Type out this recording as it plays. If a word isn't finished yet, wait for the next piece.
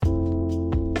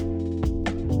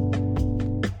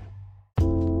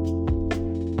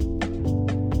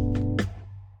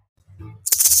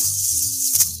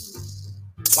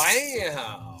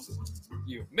Bam!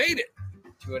 You've made it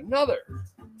to another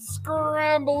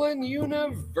Scrambling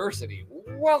University.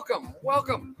 Welcome,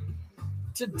 welcome.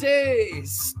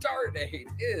 Today's start date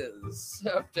is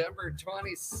September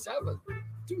 27th,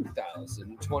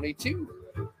 2022.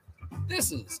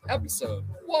 This is episode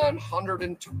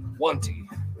 120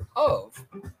 of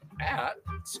at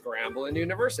Scrambling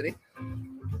University.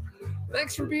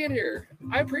 Thanks for being here.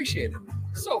 I appreciate it.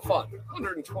 So fun.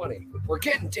 120. We're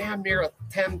getting damn near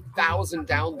 10,000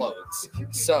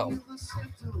 downloads. So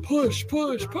push.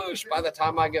 By the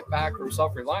time I get back from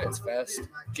Self-Reliance Fest,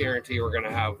 guarantee we're going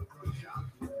to have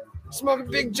smoke a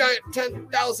big giant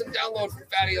 10,000 download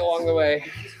fatty along the way.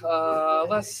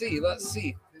 Let's see.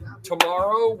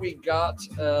 Tomorrow we got,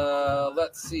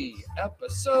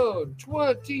 episode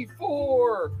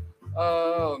 24.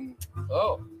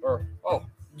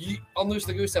 Unloose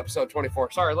the Goose episode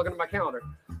 24. Sorry, looking at my calendar.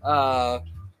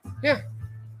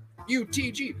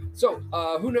 UTG. So,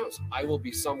 who knows? I will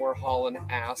be somewhere hauling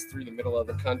ass through the middle of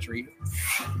the country.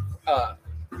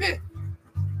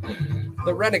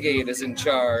 The Renegade is in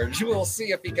charge. We'll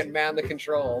see if he can man the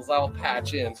controls. I'll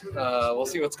patch in. We'll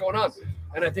see what's going on.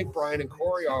 And I think Brian and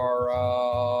Corey are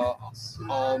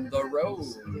on the road.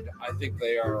 I think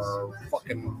they are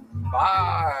fucking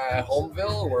by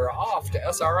Homeville. We're off to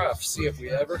SRF. See if we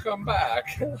ever come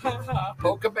back.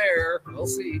 Poke a bear. We'll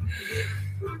see.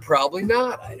 Probably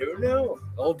not. I don't know.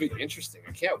 It'll be interesting.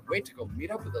 I can't wait to go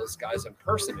meet up with those guys in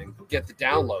person and get the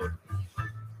download.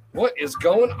 What is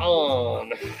going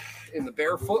on in the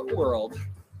barefoot world?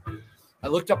 I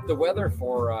looked up the weather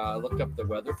for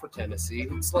Tennessee.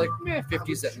 It's like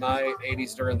 50s at night,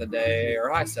 80s during the day, or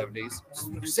high 70s. It's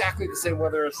exactly the same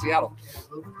weather as Seattle.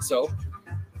 So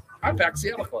I packed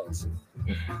Seattle clothes.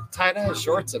 Tie-dye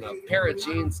shorts and a pair of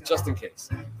jeans just in case.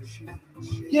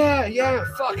 Yeah.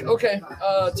 Fuck. Okay.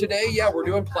 Today, we're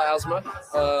doing plasma.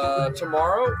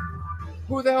 Tomorrow,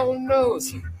 who the hell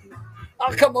knows?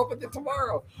 I'll come up with it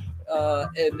tomorrow.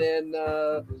 And then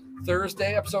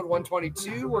Thursday, episode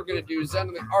 122, we're going to do Zen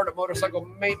and the Art of Motorcycle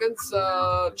Maintenance,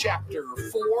 chapter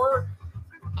 4.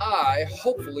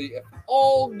 Hopefully, if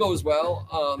all goes well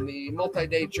on the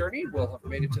multi-day journey, we'll have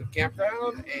made it to the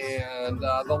campground and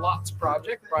the Lots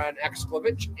Project, Brian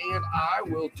Exclavich, and I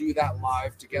will do that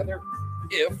live together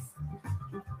if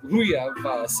we have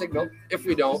signal. If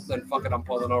we don't, then fuck it, I'm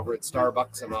pulling over at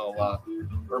Starbucks and I'll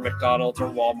or McDonald's or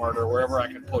Walmart or wherever I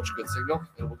can poach a good signal,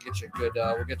 and we'll get you a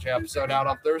good episode out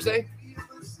on Thursday.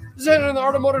 Zen and the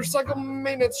Art of Motorcycle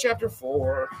Maintenance, chapter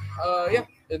 4.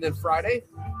 And then Friday,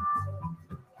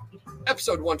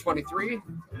 episode 123.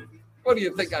 What do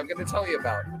you think I'm going to tell you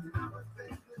about?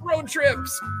 Road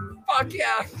trips. Fuck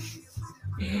yeah.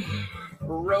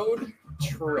 Road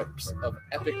trips of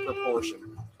epic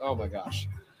proportion. Oh my gosh.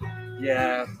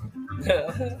 Yeah.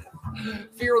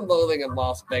 Fear and Loathing in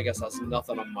Las Vegas has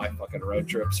nothing on my fucking road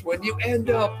trips. When you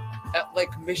end up at Lake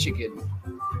Michigan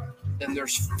and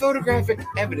there's photographic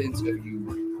evidence of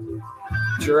you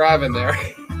driving there,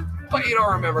 but you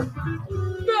don't remember.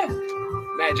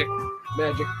 Magic.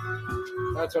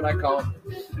 That's what I call it.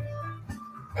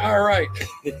 All right.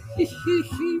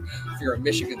 If you're a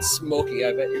Michigan Smoky,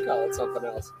 I bet you call it something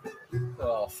else.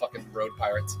 Oh, fucking road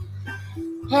pirates.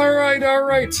 All right.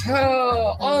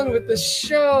 On with the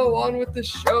show.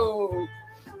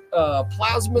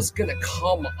 Plasma's gonna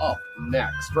come up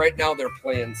next. Right now they're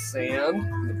playing Sand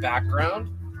in the background.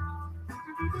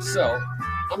 So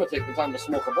I'm gonna take the time to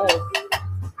smoke a bowl.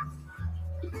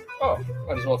 Oh,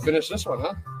 might as well finish this one,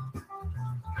 huh?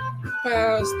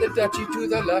 Pass the Dutchie to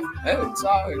the left-hand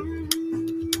side.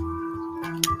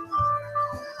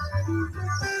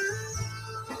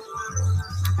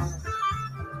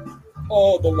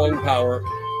 Oh, the lung power.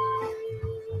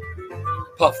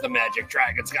 Puff the Magic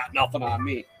Dragon's got nothing on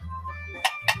me.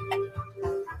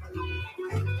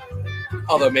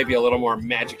 Although maybe a little more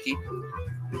magic-y.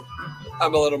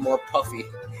 I'm a little more puffy.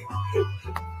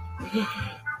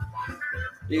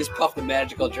 He's Puff the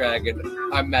Magical Dragon.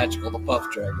 I'm Magical the Puff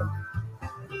Dragon.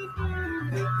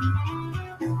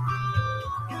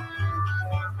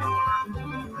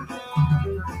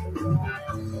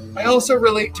 I also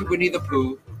relate to Winnie the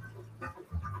Pooh.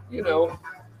 You know,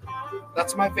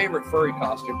 that's my favorite furry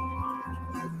costume.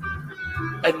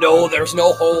 And no, there's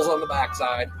no holes on the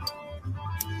backside.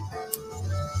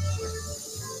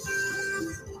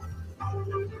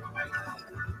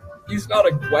 He's not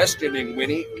a questioning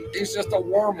Winnie. He's just a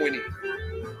warm Winnie.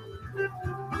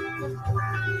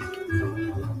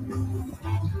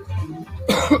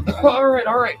 All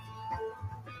right.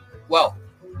 Well,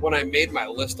 when I made my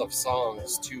list of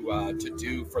songs to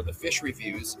do for the Phish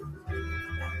reviews,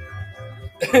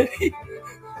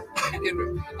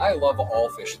 I love all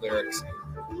Phish lyrics.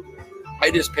 I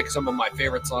just pick some of my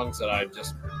favorite songs that I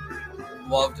just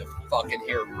love to fucking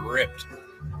hear ripped.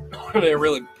 And I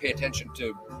really pay attention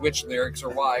to which lyrics are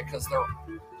why, because they're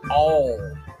all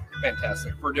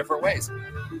fantastic for different ways.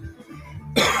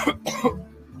 I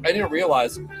didn't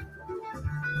realize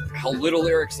how little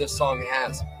lyrics this song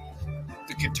has.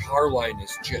 The guitar line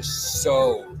is just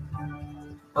so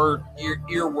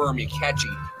earwormy, catchy.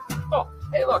 Oh,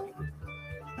 hey, look.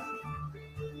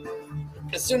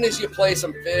 As soon as you play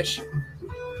some Phish,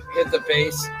 hit the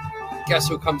bass, guess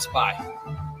who comes by?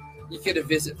 You get a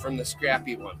visit from the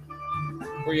scrappy one.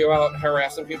 Were you out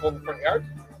harassing people in the front yard?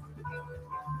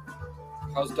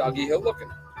 How's Doggy Hill looking?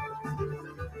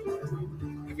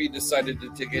 Have you decided to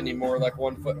dig any more like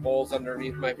 1-foot holes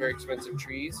underneath my very expensive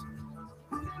trees?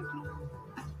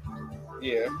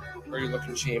 Yeah. Are you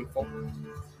looking shameful?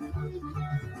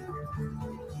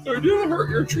 I didn't hurt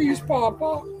your trees,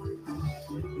 Papa.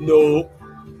 No,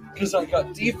 because I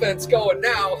got defense going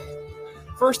now.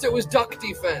 First it was duck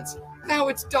defense. Now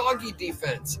it's doggy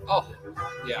defense. Oh,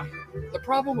 yeah. The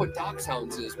problem with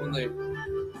dachshunds is when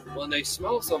they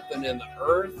smell something in the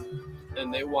earth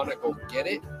and they want to go get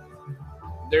it,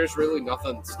 there's really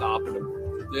nothing stopping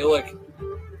them. They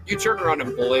you turn around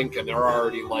and blink and they're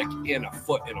already in a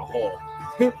foot in a hole.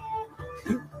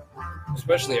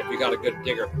 Especially if you got a good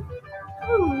digger.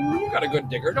 You got a good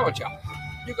digger, don't you?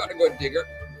 You got a good digger.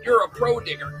 You're a pro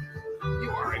digger.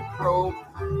 You are a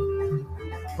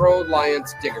pro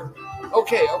Lions digger.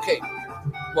 Okay.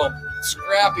 Well,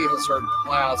 Scrappy has heard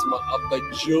Plasma a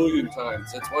bajillion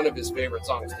times. It's one of his favorite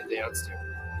songs to dance to.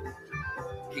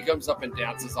 He comes up and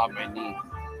dances on my knee.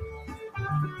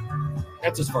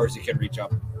 That's as far as he can reach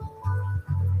up.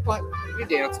 But we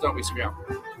dance, don't we, Scrap?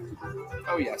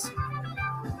 Oh, yes.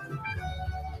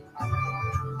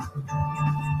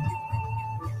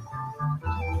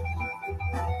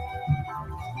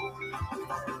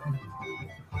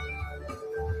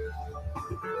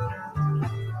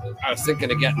 I was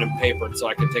thinking of getting him papered so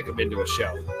I could take him into a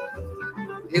show.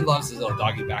 He loves his little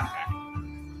doggy backpack.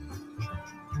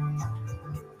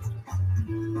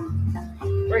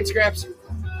 Right, Scraps?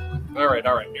 All right.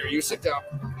 Here, you sit down.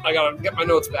 I gotta get my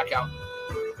notes back out.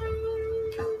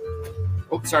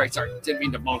 Oh, sorry. Didn't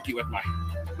mean to monkey with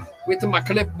my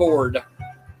clipboard.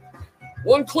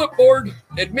 One clipboard,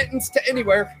 admittance to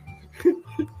anywhere.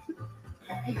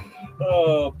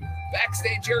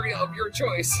 Backstage area of your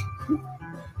choice.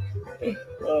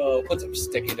 Put some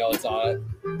sticky notes on it.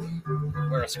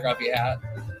 Wear a scruffy hat.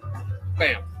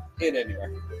 Bam. In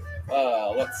anywhere.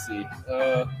 Let's see.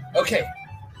 Okay.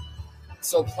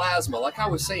 So Plasma, like I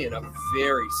was saying, a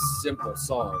very simple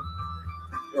song.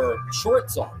 Or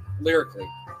short song, lyrically.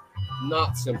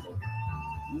 Not simple.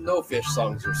 No Phish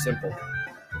songs are simple.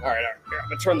 All right. I'm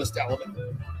going to turn this down a little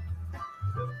bit.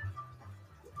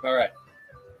 All right.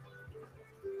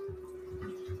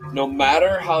 No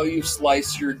matter how you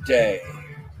slice your day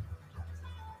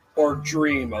or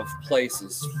dream of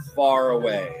places far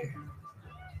away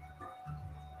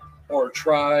or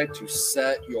try to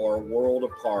set your world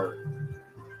apart,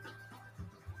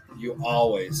 you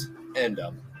always end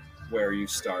up where you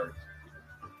start.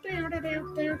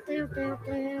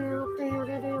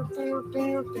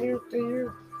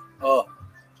 Oh,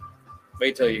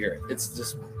 wait till you hear it. It's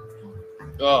just,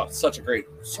 such a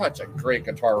great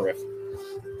guitar riff.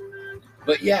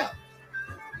 But yeah.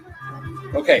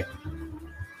 Okay.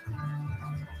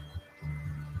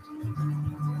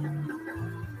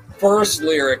 First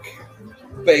lyric,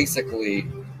 basically,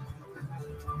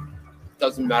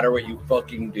 doesn't matter what you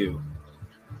fucking do.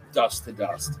 Dust to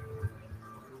dust.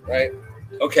 Right?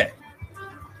 Okay.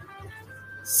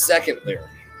 Second lyric.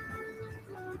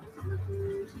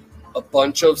 A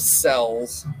bunch of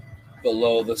cells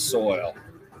below the soil.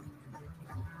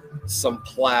 Some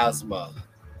plasma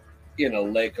in a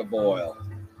lake of oil.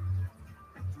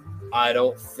 I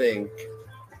don't think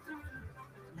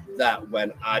that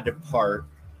when I depart,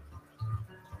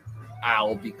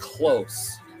 I'll be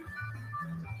close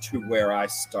to where I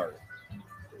start.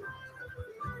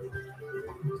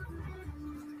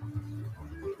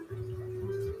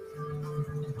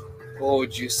 What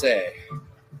would you say?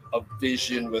 A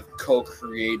vision with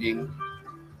co-creating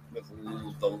with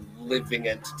the living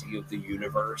entity of the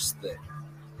universe that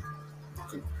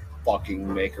could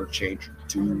fucking make or change or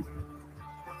do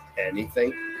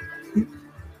anything,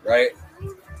 right?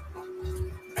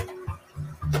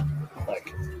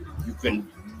 Like, you can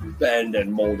bend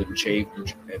and mold and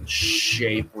change and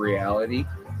shape reality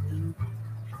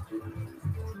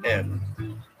and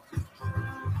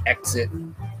exit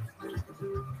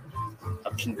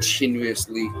a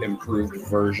continuously improved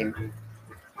version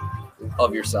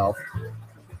of yourself?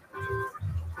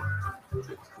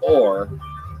 Or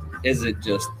is it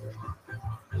just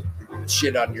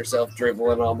shit on yourself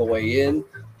dribbling on the way in,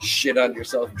 shit on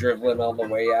yourself dribbling on the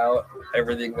way out,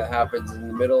 everything that happens in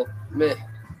the middle, meh,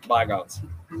 bygones?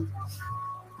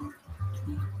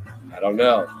 I don't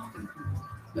know.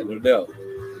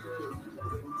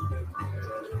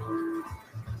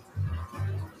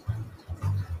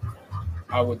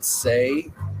 I would say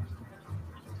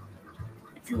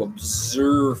if you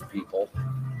observe people,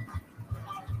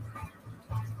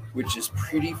 which is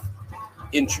pretty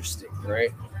interesting,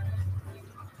 right?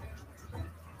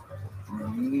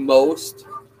 Most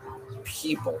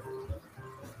people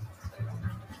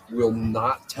will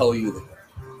not tell you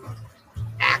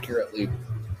accurately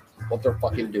what they're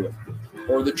fucking doing,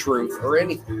 or the truth, or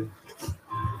anything.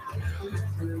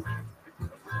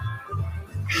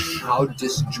 How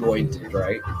disjointed,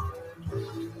 right?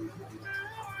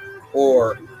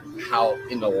 Or how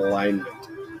in alignment.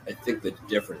 I think the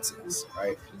difference is,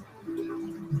 right?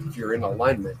 If you're in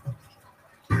alignment,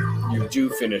 you do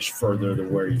finish further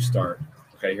than where you start.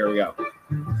 Okay, here we go.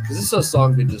 Because this is a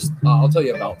song that just, I'll tell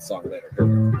you about the song later. Here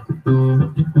we go.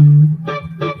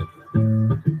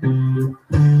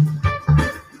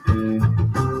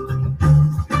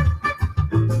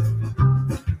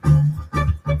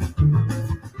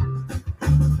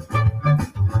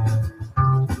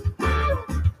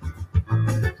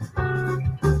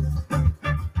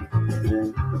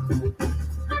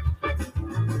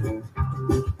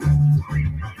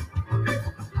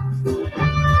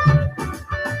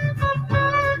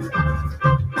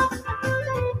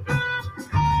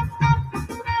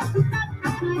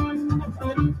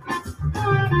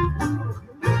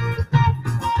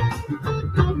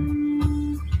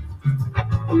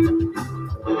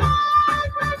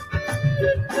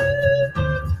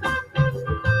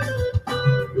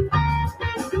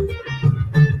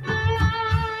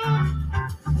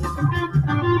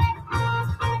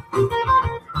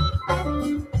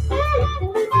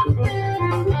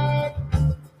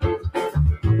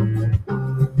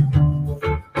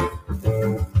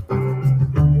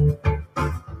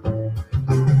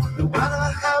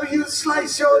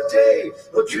 Slice your day,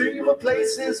 or dream of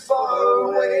places far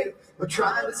away, or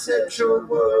try to set your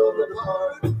world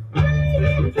apart.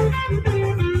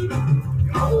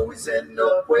 You always end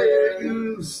up where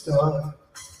you start.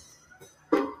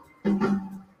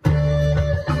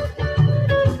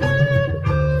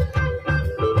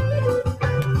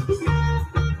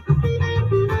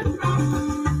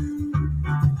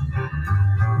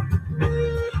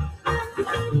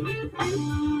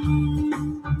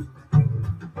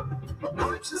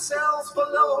 Cells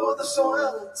below the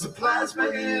soil, supplies me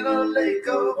in a lake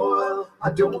of oil.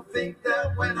 I don't think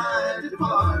that when I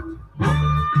depart,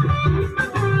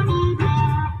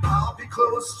 I'll be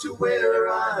close to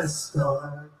where I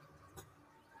start.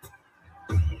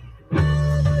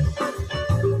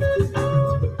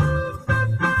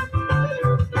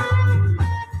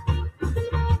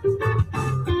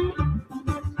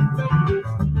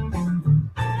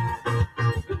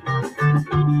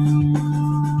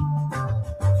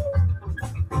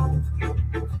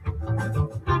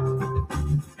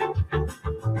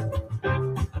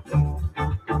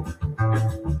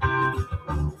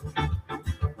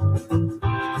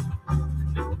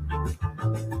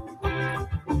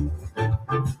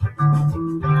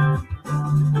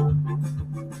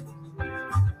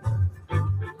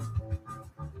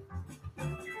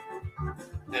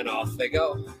 And off they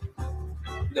go.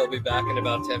 They'll be back in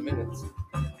about 10 minutes.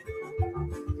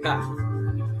 Ha.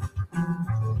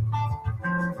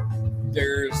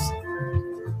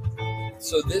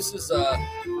 So this is a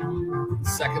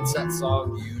second set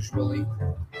song usually.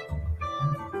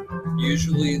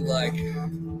 Usually like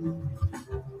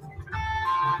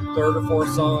third or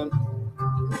fourth song.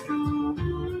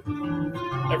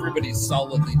 Everybody's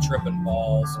solidly tripping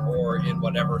balls or in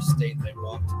whatever state they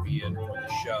want to be in for the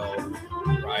show,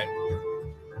 right?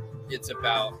 It's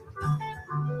about,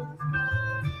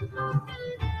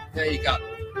 yeah, you got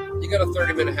a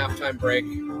 30-minute halftime break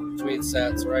between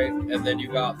sets, right? And then you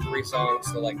got 3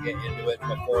 songs to like get into it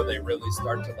before they really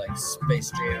start to like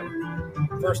Space Jam.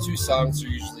 First 2 songs are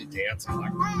usually dancing,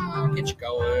 like get you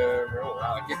going,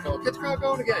 get the crowd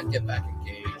going again, get back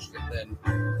engaged, and then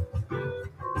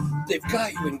they've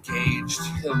got you engaged,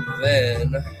 and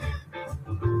then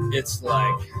it's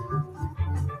like,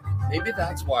 maybe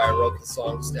that's why I wrote the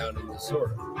songs down in this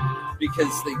order,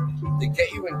 because they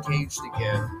get you engaged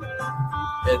again,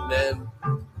 and then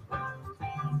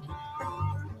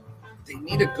they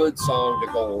need a good song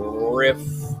to go riff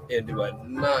into a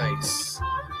nice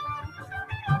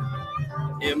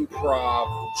improv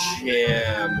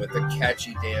jam with a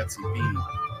catchy, dancey beat,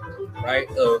 right?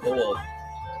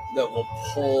 That will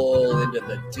pull into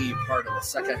the deep part of the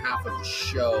second half of the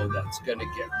show that's going to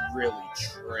get really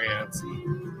trancy.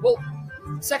 Well,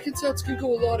 second sets can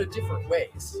go a lot of different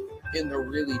ways in the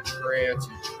really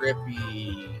trancy,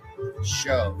 trippy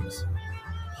shows.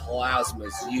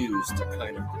 Plasma's used to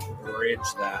kind of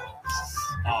bridge that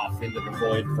off into the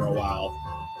void for a while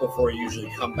before you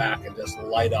usually come back and just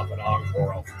light up an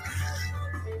encore.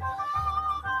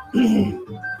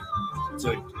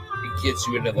 So it gets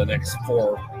you into the next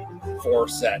four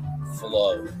set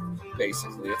flow,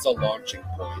 basically. It's a launching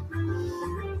point.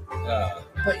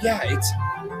 But yeah,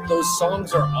 those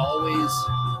songs are always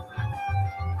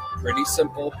pretty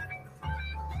simple,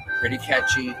 pretty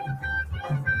catchy,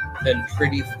 and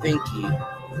pretty thinky,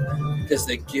 because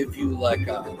they give you like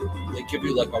a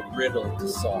riddle to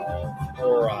solve,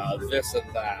 or this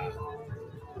and that,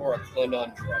 or a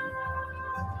conundrum,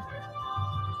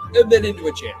 and then into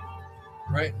a jam,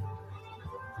 right?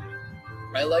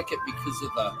 I like it because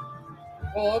of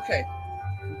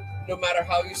no matter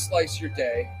how you slice your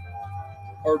day,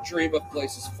 or dream of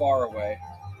places far away,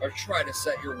 or try to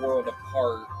set your world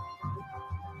apart,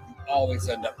 you always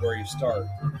end up where you start,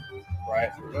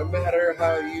 right? No matter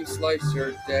how you slice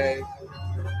your day,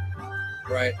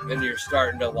 right? And you're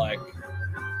starting to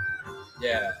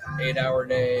 8-hour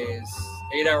days,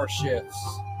 8-hour shifts,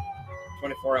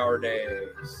 24-hour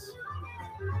days,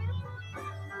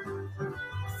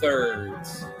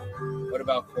 thirds. What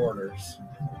about quarters?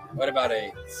 What about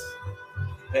eighths?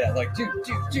 Yeah,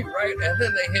 do, right? And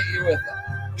then they hit you with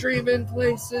dreaming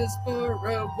places far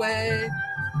away.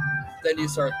 Then you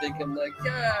start thinking now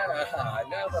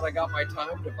that I got my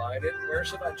time divided, where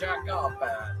should I jack off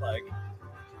at?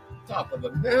 Top of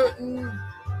a mountain?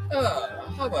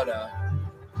 How about a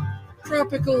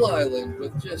tropical island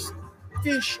with just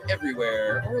fish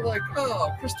everywhere? Or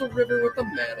Crystal River with a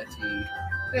manatee.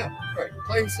 Yeah, right.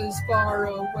 Places far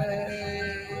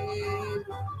away.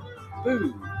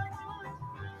 Boom.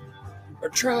 Or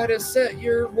try to set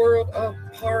your world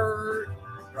apart,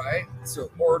 right?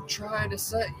 Or try to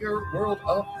set your world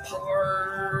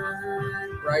apart,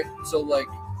 right?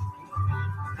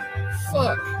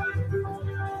 Fuck.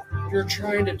 You're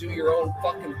trying to do your own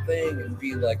fucking thing and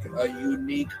be a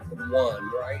unique one,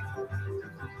 right?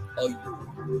 A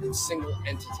single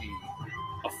entity,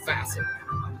 a facet,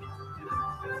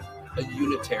 a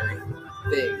unitary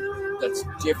thing that's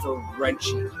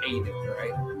differentiated,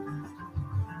 right?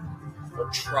 Or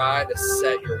try to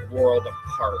set your world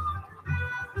apart.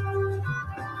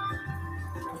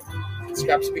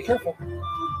 Scraps, be careful.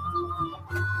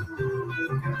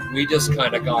 We just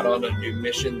kind of got on a new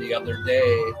mission the other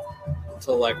day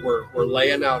to we're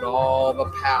laying out all the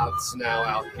paths now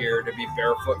out here to be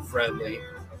barefoot friendly,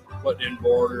 putting in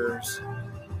borders,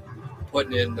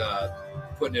 putting in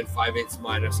 5/8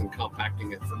 minus and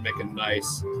compacting it for making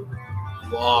nice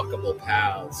walkable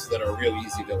paths that are real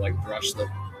easy to brush the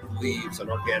leaves and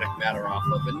organic matter off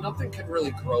of, and nothing can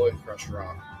really grow in crushed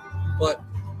rock. But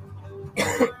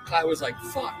I was like,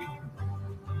 fuck,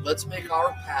 let's make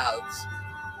our paths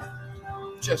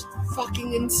just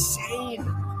fucking insane.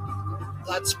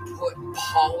 Let's put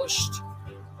polished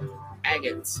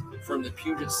agates from the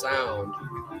Puget Sound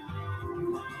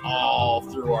all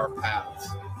through our paths.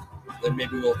 Then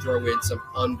maybe we'll throw in some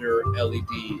under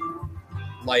LED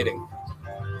lighting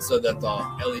so that the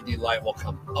LED light will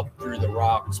come up through the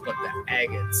rocks, but the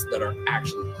agates that are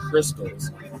actually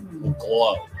crystals will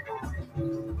glow.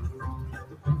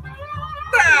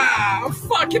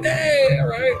 Fucking A,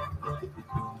 right?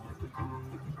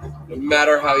 No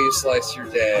matter how you slice your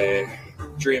day,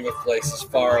 dream of places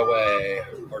far away,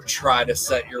 or try to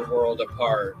set your world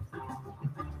apart,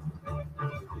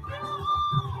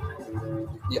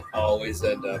 you always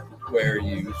end up where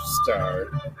you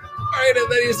start. Right,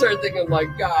 and then you start thinking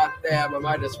God damn, am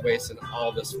I just wasting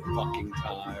all this fucking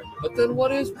time? But then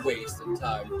what is wasted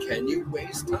time? Can you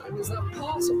waste time? Is that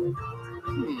possible?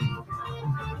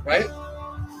 Right?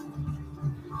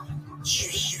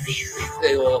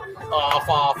 They will off,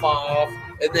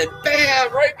 and then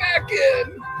bam, right back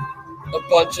in. A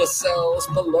bunch of cells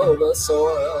below the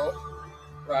soil,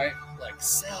 right?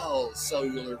 Cells,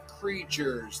 cellular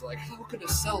creatures. How could a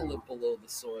cell live below the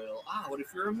soil? What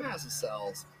if you're a mass of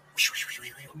cells?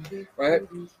 Right?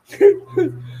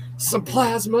 Some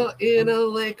plasma in a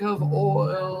lake of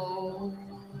oil.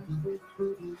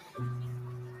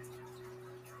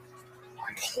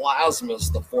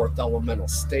 Plasma's the fourth elemental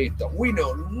state that we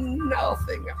know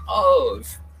nothing of.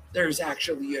 There's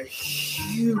actually a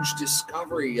huge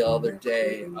discovery the other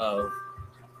day of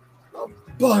a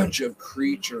bunch of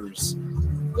creatures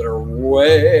that are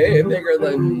way bigger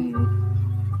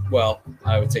than, well,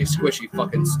 I would say squishy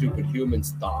fucking stupid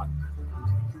humans thought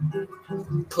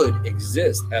could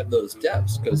exist at those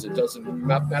depths, because it doesn't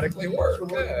mathematically work.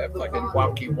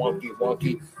 Fucking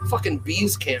wonky. Fucking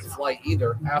bees can't fly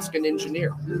either. Ask an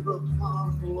engineer.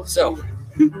 So,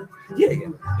 yeah.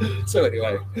 So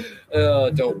anyway,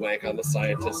 don't wank on the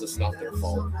scientists. It's not their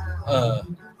fault.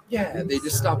 Yeah, they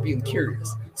just stopped being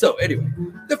curious. So anyway,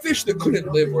 the fish that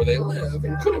couldn't live where they live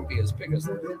and couldn't be as big as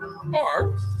they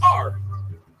are.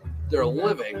 They're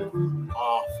living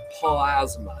off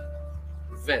plasma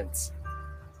vents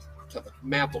to the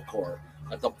mantle core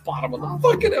at the bottom of the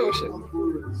fucking ocean.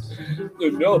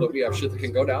 We know that we have shit that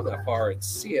can go down that far and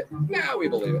see it. Now we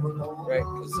believe it, right?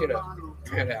 Because,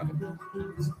 can't happen.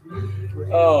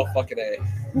 Oh, fucking A.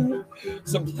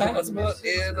 Some plasma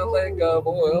in a leg of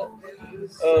oil.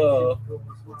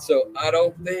 So I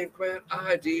don't think when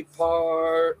I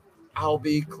depart, I'll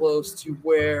be close to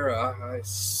where I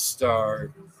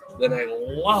start. Then I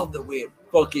love the way it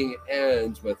fucking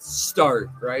ends with start,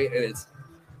 right? And it's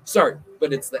start,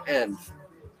 but it's the end.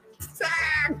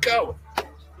 Go!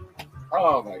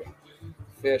 Oh my god.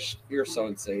 Phish, you're so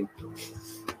insane.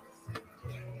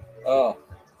 Oh.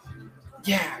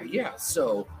 Yeah.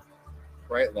 So,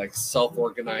 right, like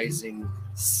self-organizing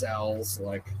cells,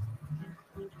 like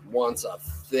once a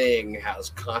thing has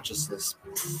consciousness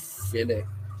in it,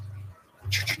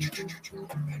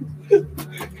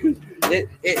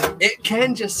 it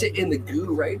can just sit in the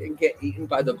goo, right, and get eaten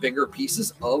by the bigger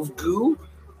pieces of goo,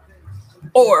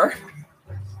 or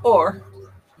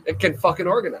it can fucking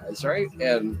organize, right,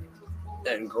 and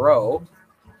grow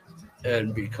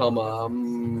and become a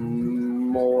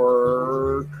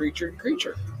more creature.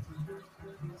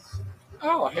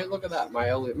 Oh, hey, look at that!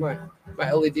 My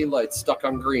LED light's stuck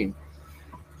on green.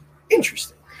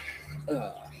 Interesting.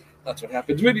 That's what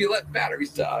happens when you let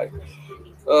batteries die.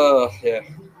 Yeah.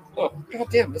 Oh,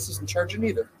 goddamn, this isn't charging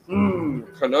either.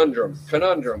 Conundrum.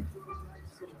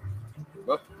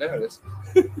 Well, there it is.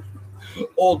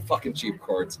 Old fucking cheap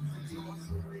cords.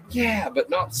 Yeah, but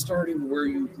not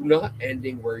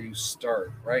ending where you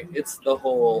start, right? It's the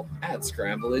whole ad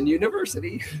scramble in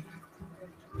university.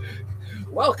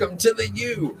 Welcome to the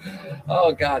U.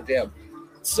 Oh, goddamn.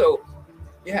 So,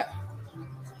 yeah.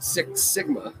 Six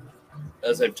Sigma,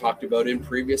 as I've talked about in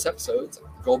previous episodes,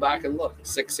 go back and look.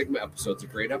 Six Sigma episode's a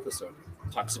great episode.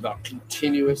 It talks about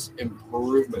continuous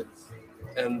improvement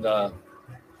and the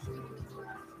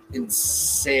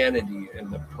insanity and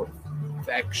the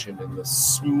perfection and the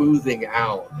smoothing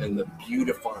out and the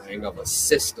beautifying of a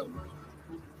system,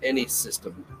 any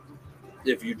system.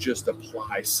 If you just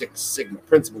apply Six Sigma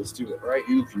principles to it, right,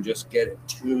 you can just get it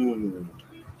tuned.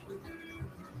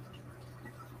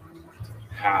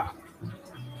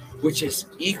 Which is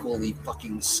equally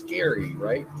fucking scary,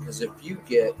 right? Because if you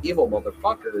get evil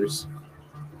motherfuckers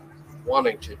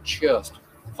wanting to just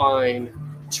fine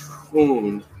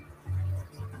tune,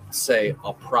 say,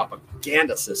 a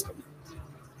propaganda system,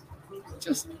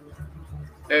 just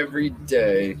every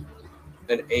day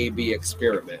an A-B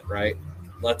experiment, right?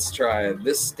 Let's try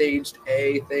this staged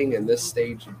A thing and this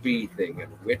staged B thing,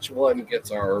 and which one gets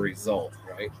our result,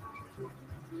 right?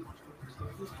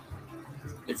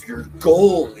 If your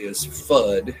goal is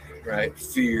FUD, right,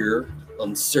 fear,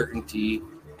 uncertainty,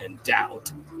 and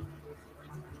doubt,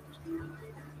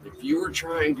 if you were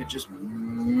trying to just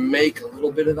make a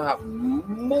little bit of that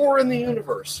more in the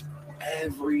universe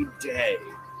every day,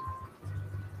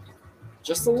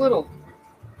 just a little,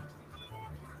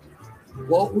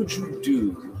 what would you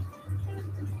do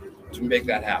to make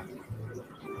that happen?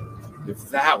 If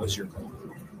that was your goal.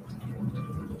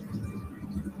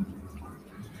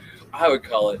 I would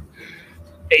call it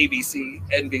ABC,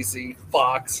 NBC,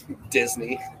 Fox,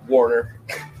 Disney, Warner,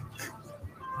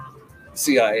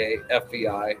 CIA,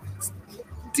 FBI,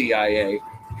 DIA,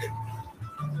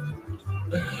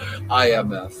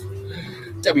 IMF,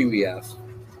 WEF.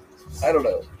 I don't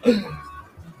know.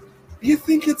 You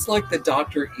think it's like the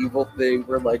Dr. Evil thing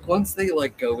where, like, once they,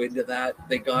 like, go into that,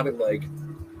 they gotta, like,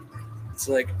 it's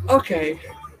like, okay,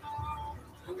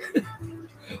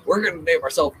 we're gonna name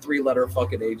ourselves 3-letter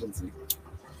fucking agency.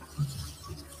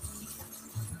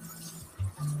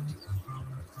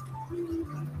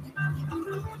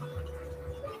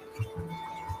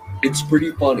 It's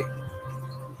pretty funny.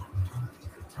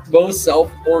 Most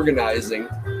self-organizing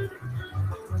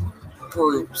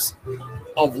groups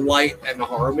of light and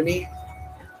harmony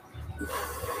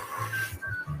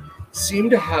seem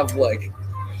to have, like,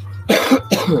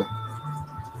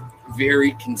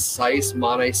 very concise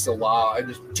monosyllable. I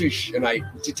just tish and I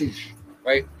tish,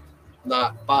 right?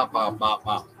 Not ba ba ba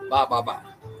ba ba ba ba,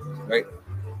 right?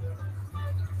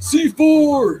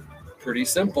 C4. Pretty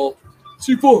simple.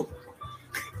 C4.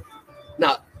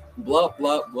 Not blah,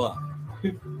 blah, blah.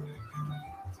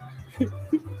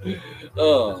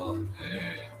 Oh,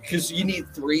 because you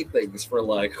need three things for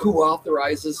like who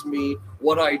authorizes me,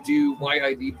 what I do, why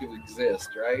I need to exist,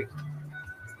 right?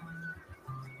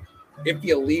 If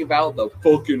you leave out the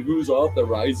fucking who's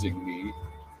authorizing me,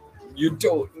 you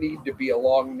don't need to be a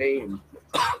long name,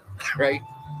 right?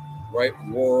 Right?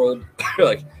 World,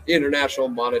 like International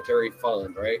Monetary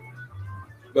Fund, right?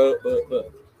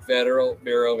 Federal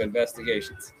Bureau of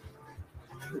Investigations.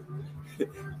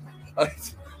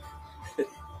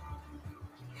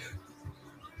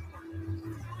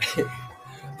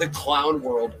 The clown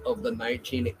world of the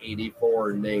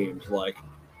 1984 names, like,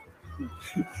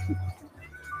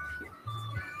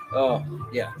 oh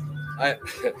yeah,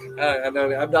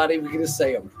 I'm not even gonna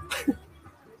say them.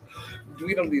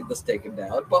 We don't need this taken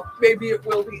down, but maybe it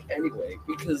will be anyway,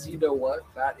 because you know what?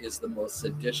 That is the most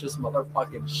seditious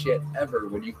motherfucking shit ever.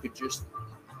 When you could just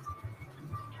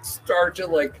start to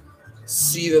like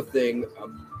see the thing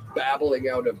babbling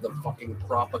out of the fucking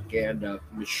propaganda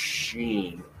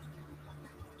machine,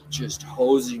 just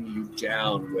hosing you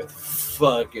down with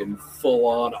fucking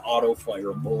full-on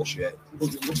auto-fire bullshit.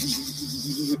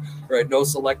 Right? No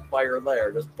select fire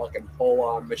there, just fucking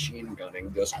full-on machine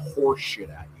gunning, just horse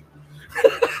shit at you.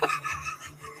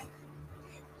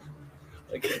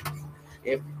 Like,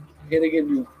 if hitting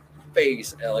in your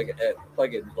face at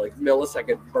fucking like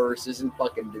millisecond bursts isn't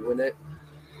fucking doing it,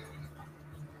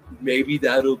 maybe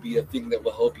that'll be a thing that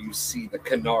will help you see the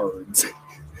canards.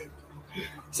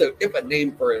 So if a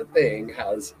name for a thing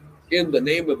has in the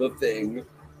name of the thing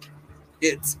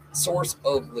its source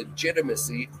of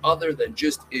legitimacy other than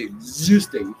just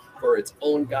existing for its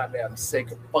own goddamn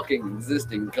sake of fucking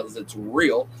existing because it's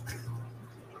real.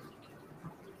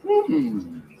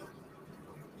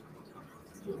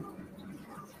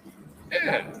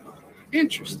 Yeah.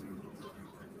 Interesting.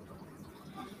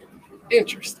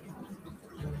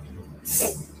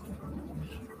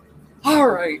 All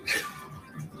right.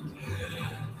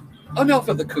 Enough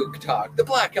of the kook talk. The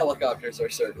black helicopters are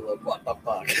circling. What the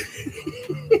fuck?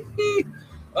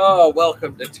 Oh,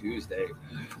 welcome to Tuesday.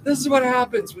 This is what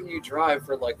happens when you drive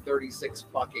for like 36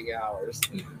 fucking hours.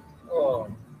 Oh.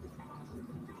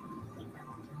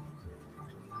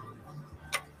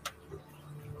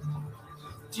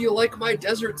 Do you like my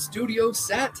desert studio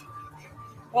set?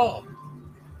 Oh.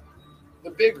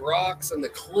 The big rocks and the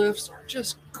cliffs are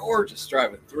just gorgeous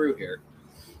driving through here.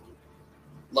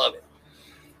 Love it.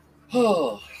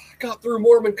 Oh, got through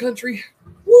Mormon country.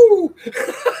 Woo!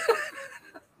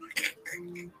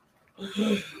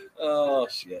 Oh,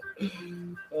 shit.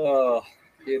 Oh,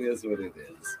 it is what it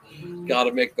is.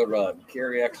 Gotta make the run.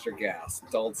 Carry extra gas.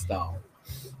 Don't stop.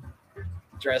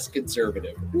 Dress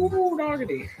conservative. Woo,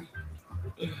 doggity.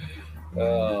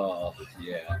 Oh,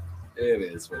 yeah. It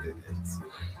is what it is.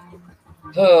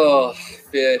 Oh,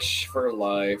 Phish for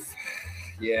life.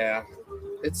 Yeah.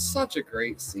 It's such a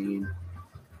great scene.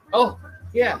 Oh,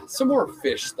 yeah, some more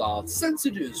Phish thoughts. Since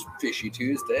it is Fishy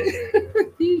Tuesday.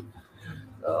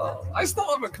 I still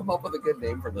haven't come up with a good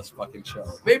name for this fucking show.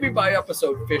 Maybe by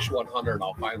episode Phish 100,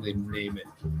 I'll finally name it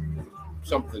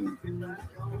something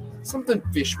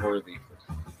fish-worthy.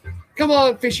 Come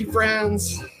on, fishy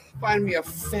friends. Find me a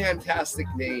fantastic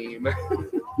name.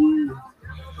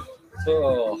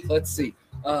 Oh, let's see.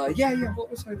 Yeah, what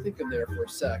was I thinking there for a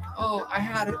sec? Oh, I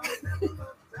had it.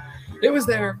 It was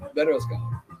there, then it was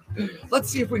gone. Let's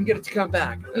see if we can get it to come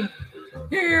back.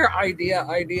 Here, idea.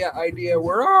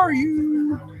 Where are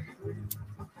you?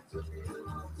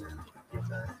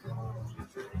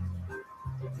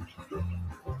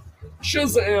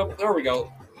 Shazam! There we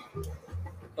go.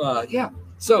 Yeah.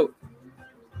 So,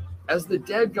 as the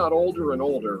Dead got older and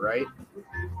older, right?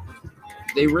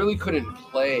 They really couldn't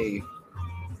play.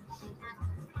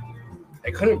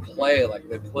 They couldn't play like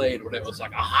they played when it was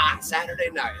like a hot Saturday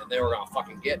night and they were gonna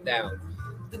fucking get down.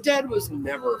 The Dead was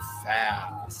never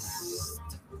fast.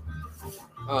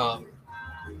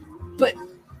 But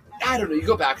I don't know, you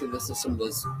go back and listen to some of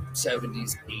those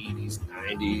 70s, 80s,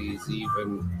 90s,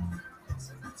 even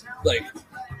like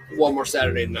One More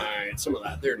Saturday Night, some of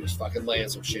that, they're just fucking laying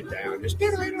some shit down.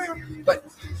 But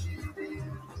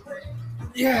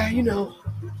yeah, you know,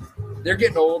 they're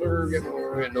getting older,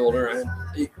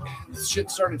 and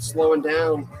shit started slowing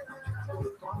down.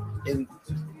 And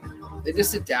they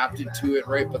just adapted to it,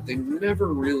 right? But they never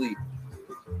really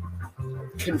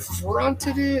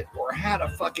confronted it or had a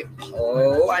fucking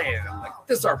plan. Like,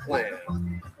 this is our plan.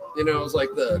 You know, it was like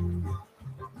the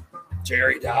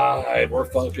Jerry died, we're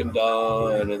fucking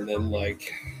done. And then,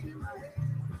 like,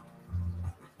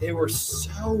 they were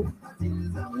so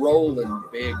rolling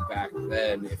big back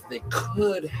then. If they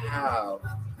could have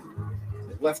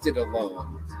left it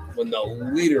alone when the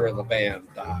leader of the band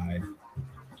died,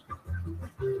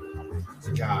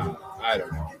 God, I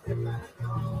don't know.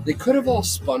 They could have all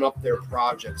spun up their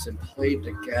projects and played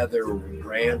together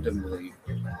randomly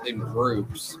in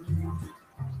groups,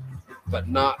 but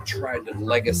not tried to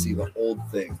legacy the old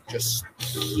thing. Just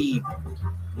keep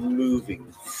moving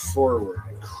forward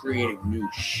and creating new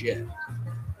shit,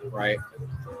 right?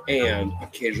 And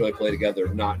occasionally play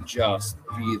together, not just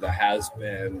be the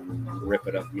has-been, rip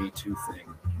it up, Me Too thing.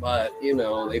 But, you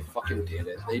know, they fucking did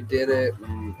it. They did it.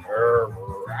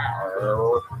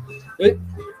 But,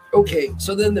 okay,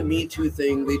 so then the Me Too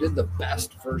thing, they did the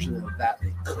best version of that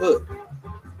they could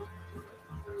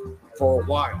for a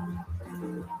while.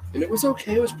 And it was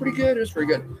okay. It was pretty good. It was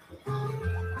pretty good.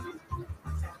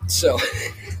 So,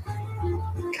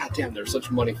 goddamn, they're such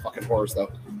money fucking whores,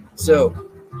 though. So,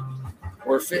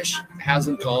 where Phish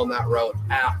hasn't gone that route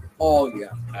at all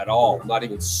yet. At all. Not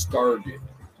even started.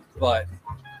 But,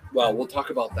 well, we'll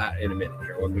talk about that in a minute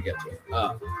here when we get to it.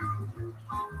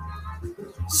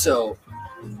 So,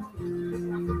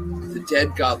 the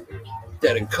Dead got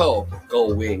Dead & Co.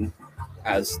 going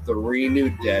as the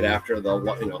renewed Dead after the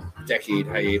decade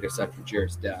hiatus after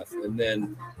Jared's death, and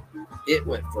then it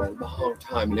went for a long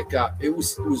time, and it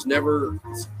was never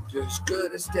as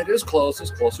good as Dead. It was close.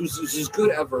 It was as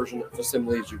good a version of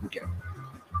Assembly as you can get,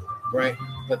 right?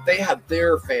 But they had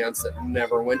their fans that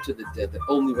never went to the Dead, that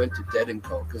only went to Dead &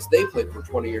 Co. because they played for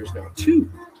 20 years now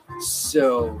too.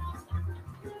 So,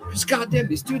 because goddamn,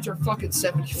 these dudes are fucking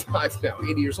 75 now,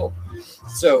 80 years old.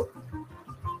 So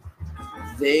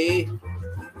they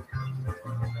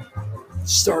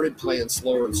started playing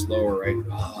slower and slower, right?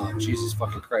 Oh, Jesus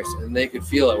fucking Christ. And they could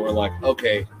feel it. We're like,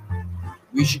 okay,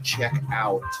 we should check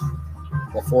out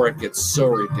before it gets so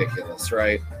ridiculous,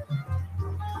 right?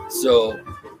 So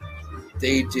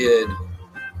they did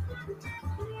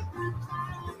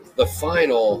the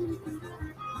final,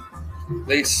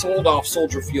 they sold off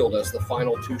Soldier Field as the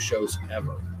final 2 shows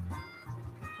ever,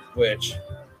 which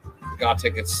got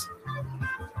tickets,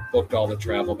 booked all the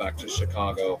travel back to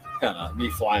Chicago. Me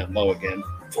flying low again.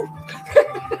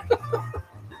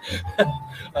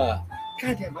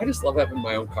 Goddamn, I just love having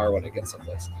my own car when I get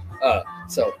someplace.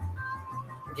 So,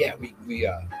 yeah, we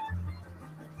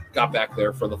got back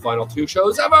there for the final 2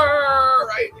 shows ever,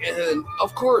 right? And,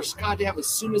 of course, goddamn, as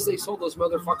soon as they sold those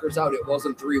motherfuckers out, it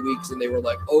wasn't 3 weeks, and they were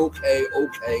like, okay,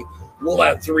 we'll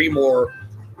have 3 more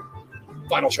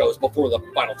final shows before the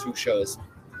final 2 shows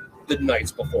the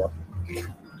nights before.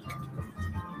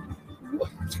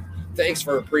 Thanks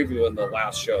for previewing the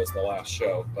last show,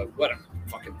 but whatever.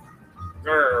 Fucking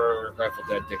Grateful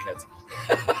Dead dickheads.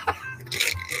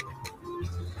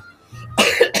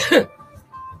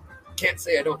 Can't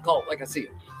say I don't call it like I see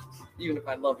it. Even if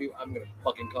I love you, I'm gonna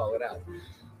fucking call it out.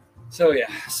 So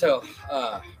yeah, so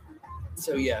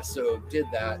did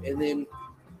that, and then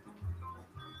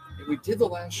we did the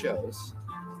last shows,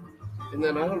 and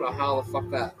then I don't know how the fuck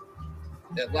that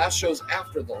last shows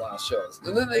after the last shows,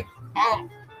 and then they, I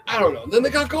don't know, then they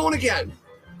got going again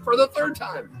for the 3rd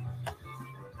time.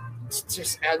 It's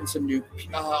just adding some new.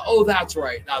 That's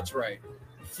right.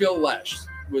 Phil Lesh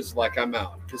was like, I'm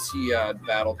out, because he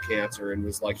battled cancer and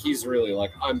was like, he's really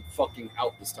like, I'm fucking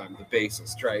out this time. The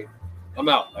bassist, right? I'm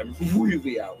out. I'm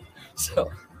really out. So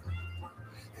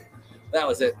that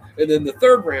was it. And then the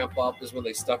 3rd ramp up is when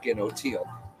they stuck in O'Teal.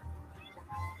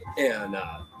 And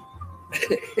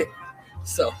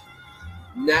so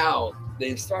now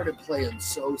they started playing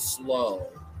so slow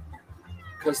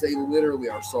because they literally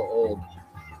are so old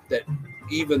that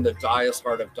even the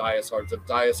diehard of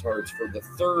diehards for the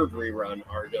 3rd rerun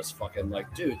are just fucking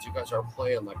like, dudes, you guys are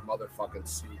playing like motherfucking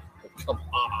sleep. Come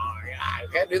on, I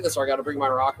can't do this, or I got to bring my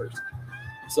rockers.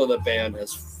 So the band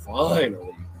has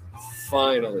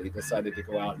finally decided to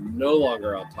go out no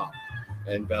longer on top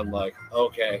and been like,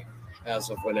 okay, as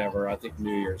of whenever, I think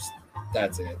New Year's,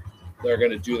 that's it. They're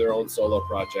going to do their own solo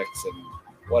projects and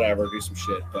whatever, do some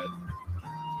shit, but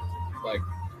like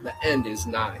the end is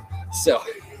nigh. So,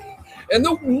 and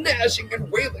the gnashing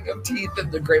and wailing of teeth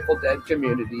in the Grateful Dead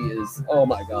community is, oh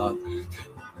my God.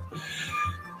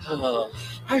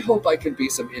 I hope I can be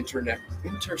some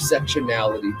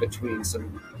intersectionality between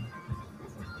some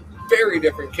very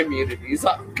different communities,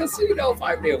 because,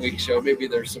 5-day-a-week show, maybe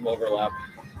there's some overlap.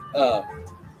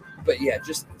 But yeah,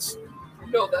 just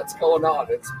know that's going on.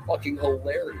 It's fucking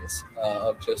hilarious.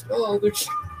 Of just, they just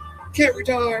can't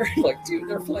retire. Like, dude,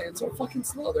 they're playing so fucking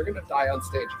slow. They're going to die on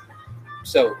stage.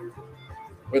 So,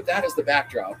 with that as the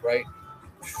backdrop, right?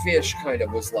 Phish kind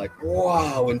of was like,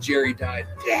 wow, when Jerry died,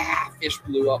 yeah, Phish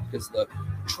blew up because the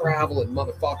traveling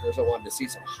motherfuckers that wanted to see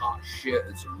some hot shit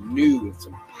and some new and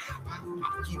some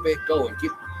keep it going,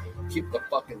 keep the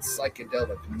fucking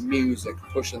psychedelic music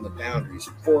pushing the boundaries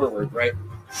forward, right?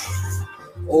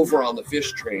 Over on the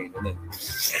Phish train, and then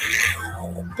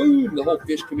boom, the whole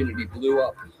Phish community blew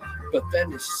up. But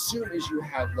then as soon as you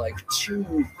have like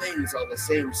two things on the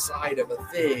same side of a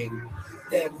thing,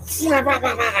 then you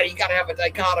gotta have a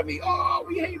dichotomy. Oh,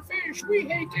 we hate Phish, we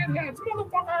hate Deadheads,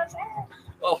 motherfuckers.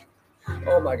 Oh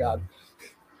my God.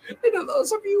 And to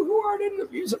those of you who aren't in the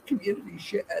music community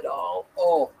shit at all,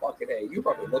 oh fucking A, you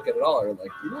probably look at it all and are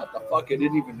like, what the fuck, I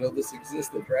didn't even know this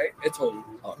existed, right? It's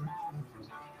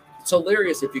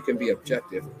hilarious if you can be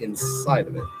objective inside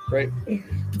of it, right?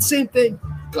 But same thing,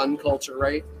 gun culture,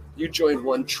 right? You join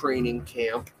one training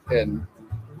camp and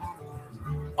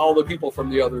all the people from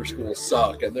the other school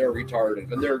suck and they're retarded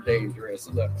and they're dangerous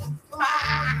and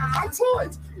it's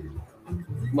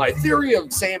my theory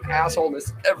of same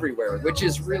assholeness everywhere, which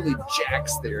is really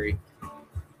Jack's theory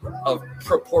of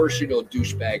proportional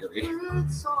douchebaggery.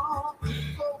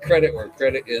 Credit where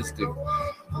credit is due.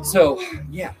 So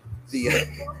yeah,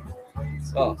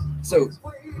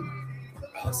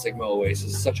 Sigma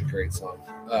Oasis is such a great song.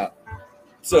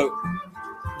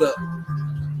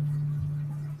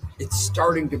 It's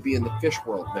starting to be in the Phish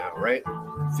world now, right?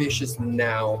 Phish is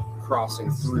now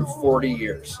crossing through 40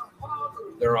 years.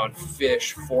 They're on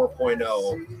Phish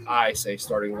 4.0, I say,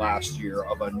 starting last year,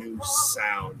 of a new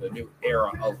sound, a new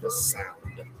era of the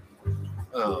sound.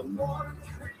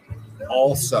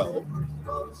 Also,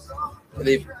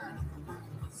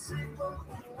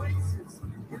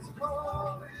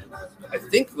 I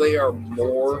think they are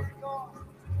more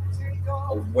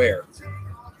aware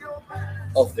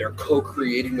of their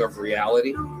co-creating of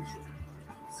reality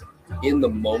in the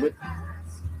moment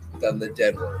than the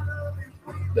Dead were.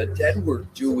 The Dead were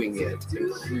doing it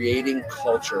and creating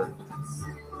culture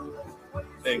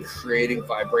and creating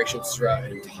vibrations throughout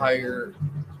an entire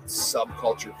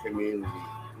subculture community.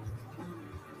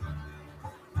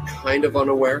 Kind of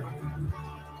unaware.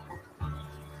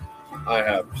 I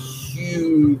have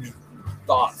huge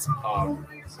thoughts on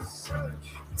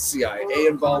CIA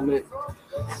involvement,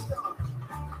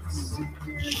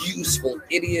 useful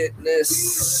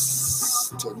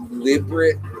idiotness,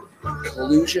 deliberate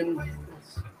collusion.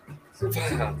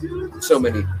 So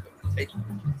many.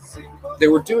 They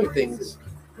were doing things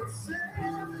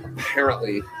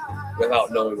apparently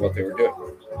without knowing what they were doing.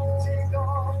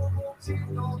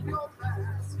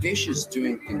 Phish is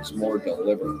doing things more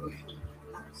deliberately.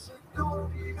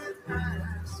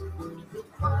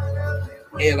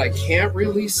 And I can't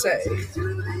really say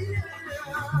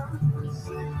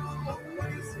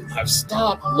I've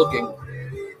stopped looking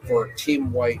for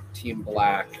team white, team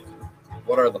black.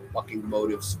 What are the fucking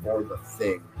motives for the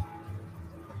thing?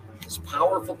 This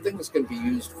powerful thing is going to be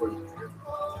used for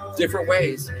different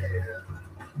ways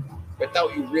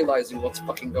without you realizing what's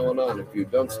fucking going on if you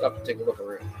don't stop to take a look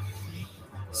around.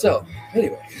 So,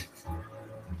 anyway,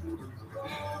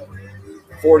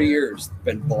 40 years,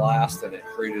 been blasting it,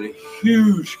 created a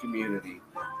huge community.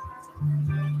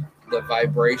 The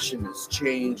vibration is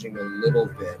changing a little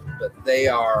bit, but they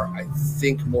are, I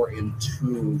think, more in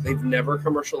tune. They've never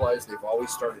commercialized. They've always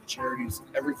started charities.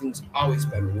 Everything's always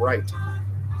been right.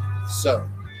 So,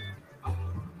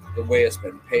 the way has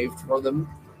been paved for them.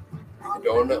 I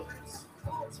don't know.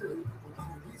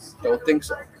 Don't think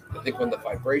so. I think when the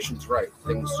vibration's right,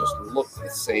 things just look the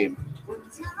same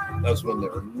as when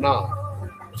they're not,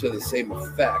 to the same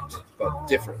effect, but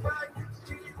differently.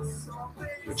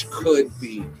 Which could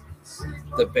be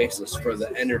the basis for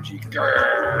the energy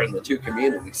in the two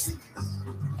communities.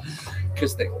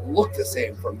 Because they look the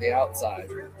same from the outside,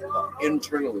 but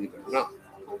internally they're not.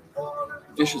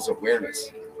 Phish is awareness.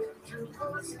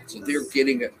 So they're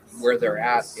getting it where they're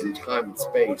at in time and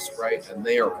space, right? And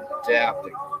they are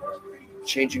adapting,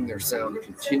 changing their sound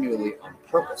continually on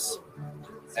purpose.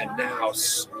 And now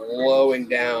slowing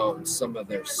down some of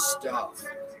their stuff.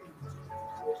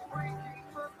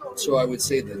 So I would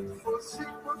say the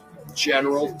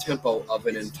general tempo of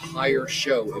an entire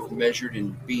show, if measured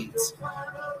in beats,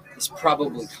 has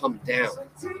probably come down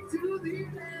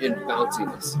in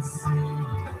bounciness.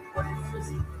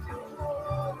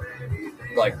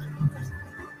 Like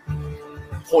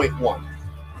 0.1,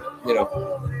 you know,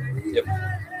 if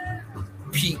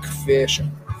peak Phish,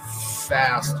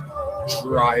 fast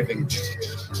driving,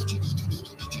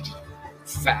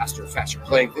 faster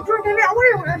playing,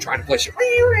 trying to play shit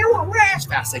as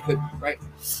fast as they could, right?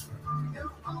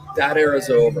 That era's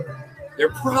over. They're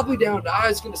probably down to, I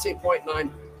was going to say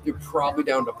 0.9, you're probably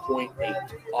down to 0.8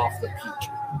 off the peak.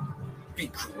 Be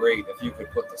great if you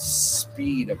could put the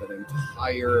speed of an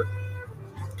entire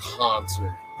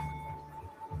concert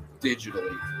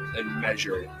digitally and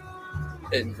measure it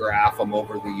and graph them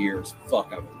over the years.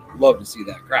 Fuck, I would love to see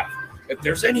that graph. If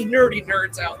there's any nerdy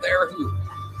nerds out there who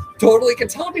totally can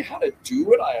tell me how to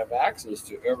do it, I have access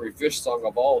to every Phish song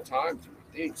of all time through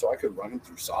a thing, so I could run them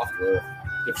through software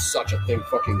if such a thing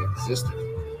fucking existed.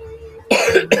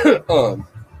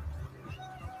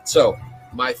 So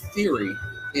my theory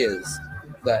is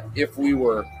that if we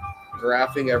were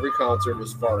graphing every concert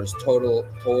as far as total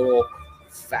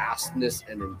fastness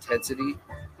and intensity,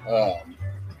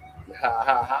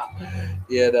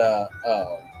 it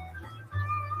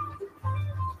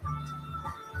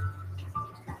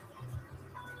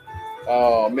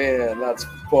oh man, that's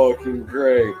fucking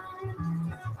great.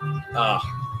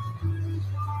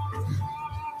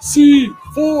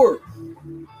 C4.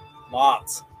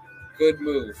 Lots. Good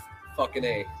move. Fucking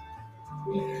A.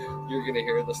 You're gonna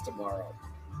hear this tomorrow.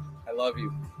 I love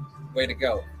you. Way to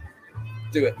go.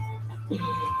 Do it.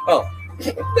 Oh.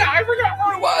 I forgot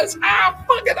what it was.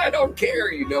 Fuck it, I don't care.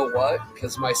 You know what?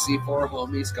 Because my C4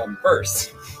 homies come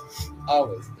first.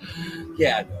 Always.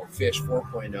 Yeah, no, Phish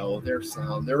 4.0, their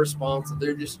sound, their response,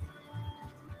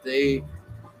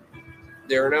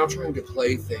 they're now trying to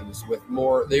play things with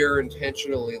more, they're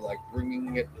intentionally like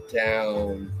bringing it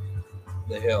down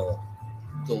the hill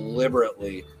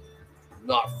deliberately,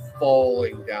 not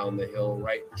falling down the hill,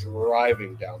 right?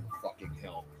 Driving down the fucking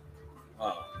hill.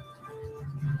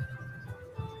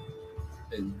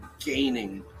 And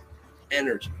gaining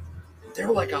energy.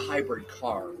 They're like a hybrid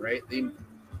car, right? They've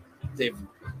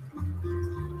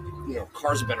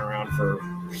cars have been around for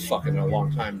fucking a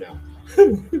long time now.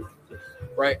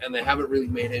 Right? And they haven't really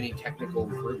made any technical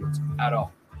improvements at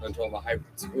all until the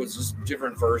hybrids. It was just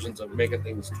different versions of making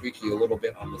things tweaky a little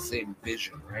bit on the same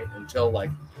vision, right? Until like,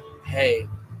 hey,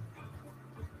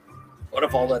 what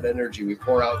if all that energy we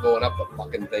pour out going up the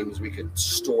fucking things we could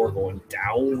store going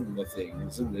down the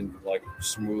things and then like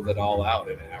smooth it all out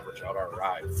and average out our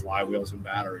ride? Flywheels and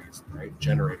batteries, right?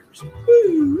 Generators.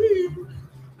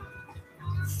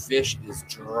 Phish is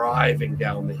driving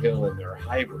down the hill in their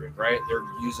hybrid, right? They're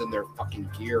using their fucking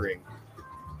gearing.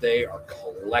 They are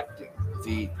collecting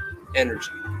the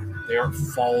energy. They aren't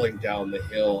falling down the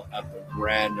hill at the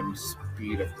random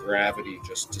speed of gravity,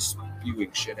 just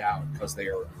spewing shit out because they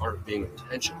aren't being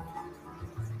intentional.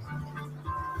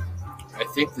 I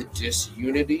think the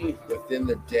disunity within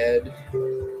the Dead,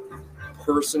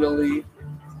 personally,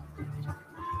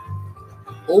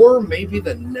 or maybe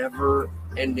the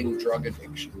never-ending drug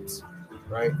addictions,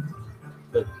 right?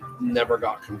 That never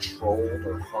got controlled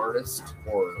or harnessed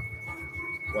or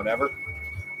whatever.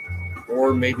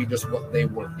 Or maybe just what they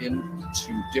were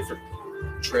into differently.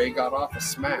 Trey got off a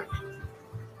smack.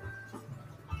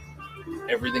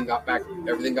 Everything got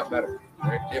better.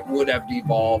 Right? It would have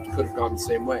devolved, could have gone the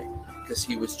same way, because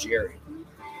he was Jerry.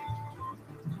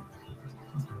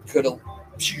 Could have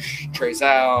Trey's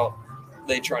out.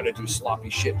 They try to do sloppy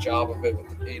shit job of it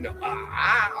with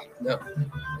no.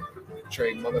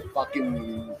 Trey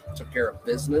motherfucking took care of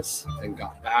business and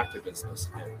got back to business,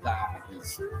 and that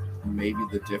is maybe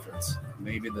the difference.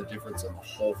 Maybe the difference in the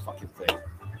whole fucking thing.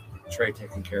 Trey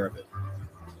taking care of it.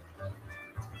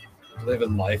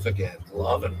 Living life again.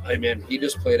 Loving. I mean, he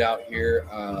just played out here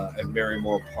at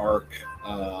Marymore Park.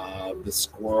 The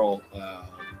squirrel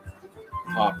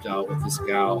popped out with this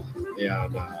gal,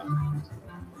 and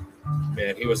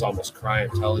man, he was almost crying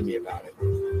telling me about it.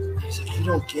 He's like, you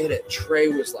don't get it. Trey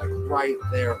was like right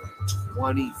there, like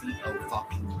 20 feet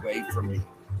fucking away from me.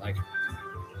 Like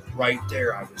right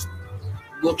there. I was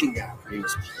looking at him. He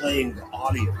was playing the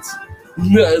audience.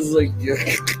 I was like,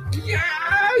 yes.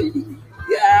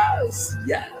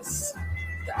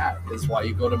 That is why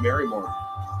you go to Marymore.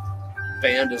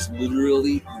 Band is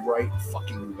literally right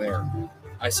fucking there.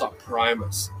 I saw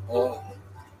Primus. Oh,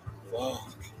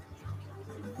 fuck.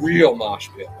 A real mosh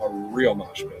pit.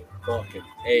 Fucking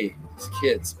A. These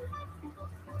kids.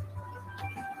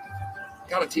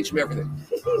 Gotta teach them everything.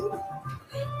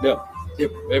 No,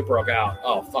 it broke out.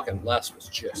 Oh, fucking Les was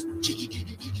just. And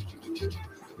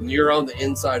you're on the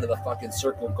inside of the fucking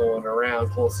circle going around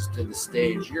closest to the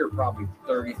stage. You're probably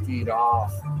 30 feet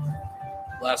off.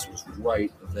 Les was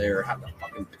right there. Had the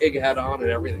fucking pig head on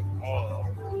and everything. Oh,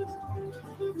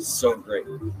 so great.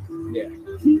 Yeah.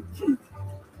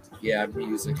 Yeah,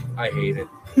 music. I hate it.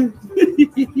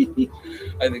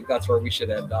 I think that's where we should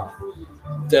end off.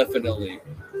 Definitely.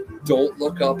 Don't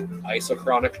look up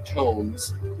isochronic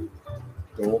tones.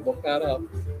 Don't look that up.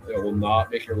 It will not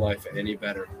make your life any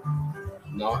better.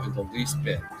 Not in the least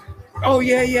bit. Oh,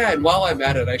 yeah. And while I'm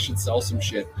at it, I should sell some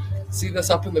shit. See this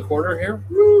up in the corner here?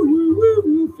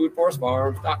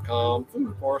 Foodforestfarms.com,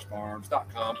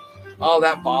 foodforestfarms.com. All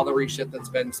that bothery shit that's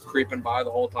been creeping by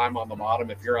the whole time on the bottom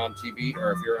if you're on TV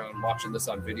or if you're watching this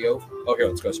on video. Oh, here,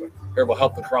 let's go this way. Here, we'll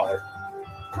help the crawler.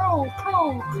 Crawl.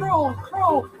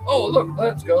 Oh, look,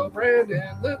 let's go,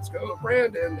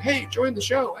 Brandon. Hey, join the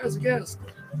show as a guest.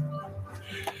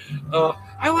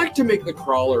 I like to make the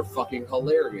crawler fucking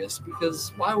hilarious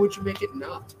because why would you make it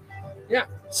not? Yeah,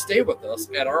 stay with us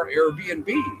at our Airbnb.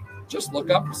 Just look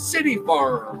up City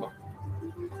Farm,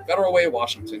 Federal Way,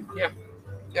 Washington. Yeah,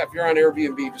 if you're on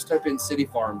Airbnb, just type in City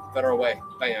Farm, Federal Way,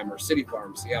 bam, or City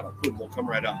Farm, Seattle. Boom, we'll come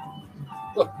right up.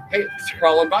 Look, hey, it's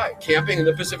crawling by, camping in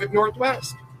the Pacific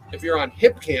Northwest. If you're on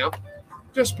Hip Camp,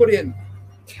 just put in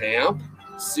Camp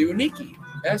Suneke,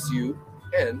 SUNEEKEE.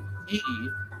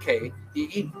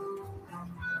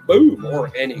 Boom, or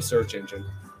any search engine.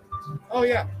 Oh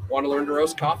yeah, want to learn to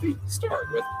roast coffee?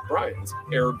 Start with Brian's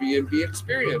Airbnb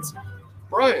experience.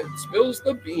 Brian spills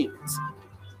the beans.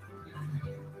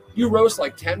 You roast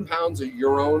like 10 pounds of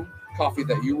your own coffee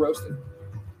that you roasted.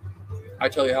 I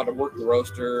tell you how to work the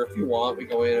roaster. If you want, we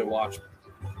go in and watch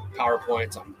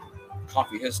PowerPoints on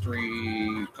coffee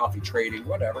history, coffee trading,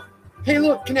 whatever. Hey,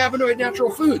 look, cannabinoid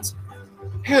natural foods.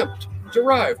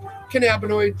 Hemp-derived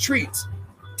cannabinoid treats.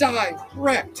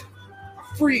 Direct.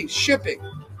 Free shipping.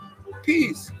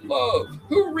 Peace, love.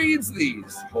 Who reads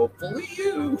these? Hopefully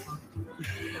you.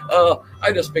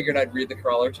 I just figured I'd read the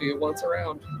crawler to you once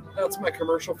around. That's my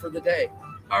commercial for the day.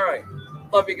 All right.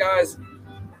 Love you guys.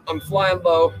 I'm flying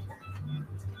low.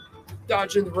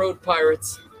 Dodging the road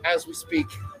pirates as we speak.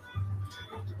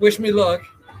 Wish me luck.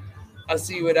 I'll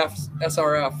see you at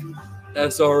SRF.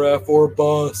 SRF or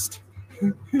bust.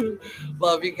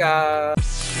 Love you guys.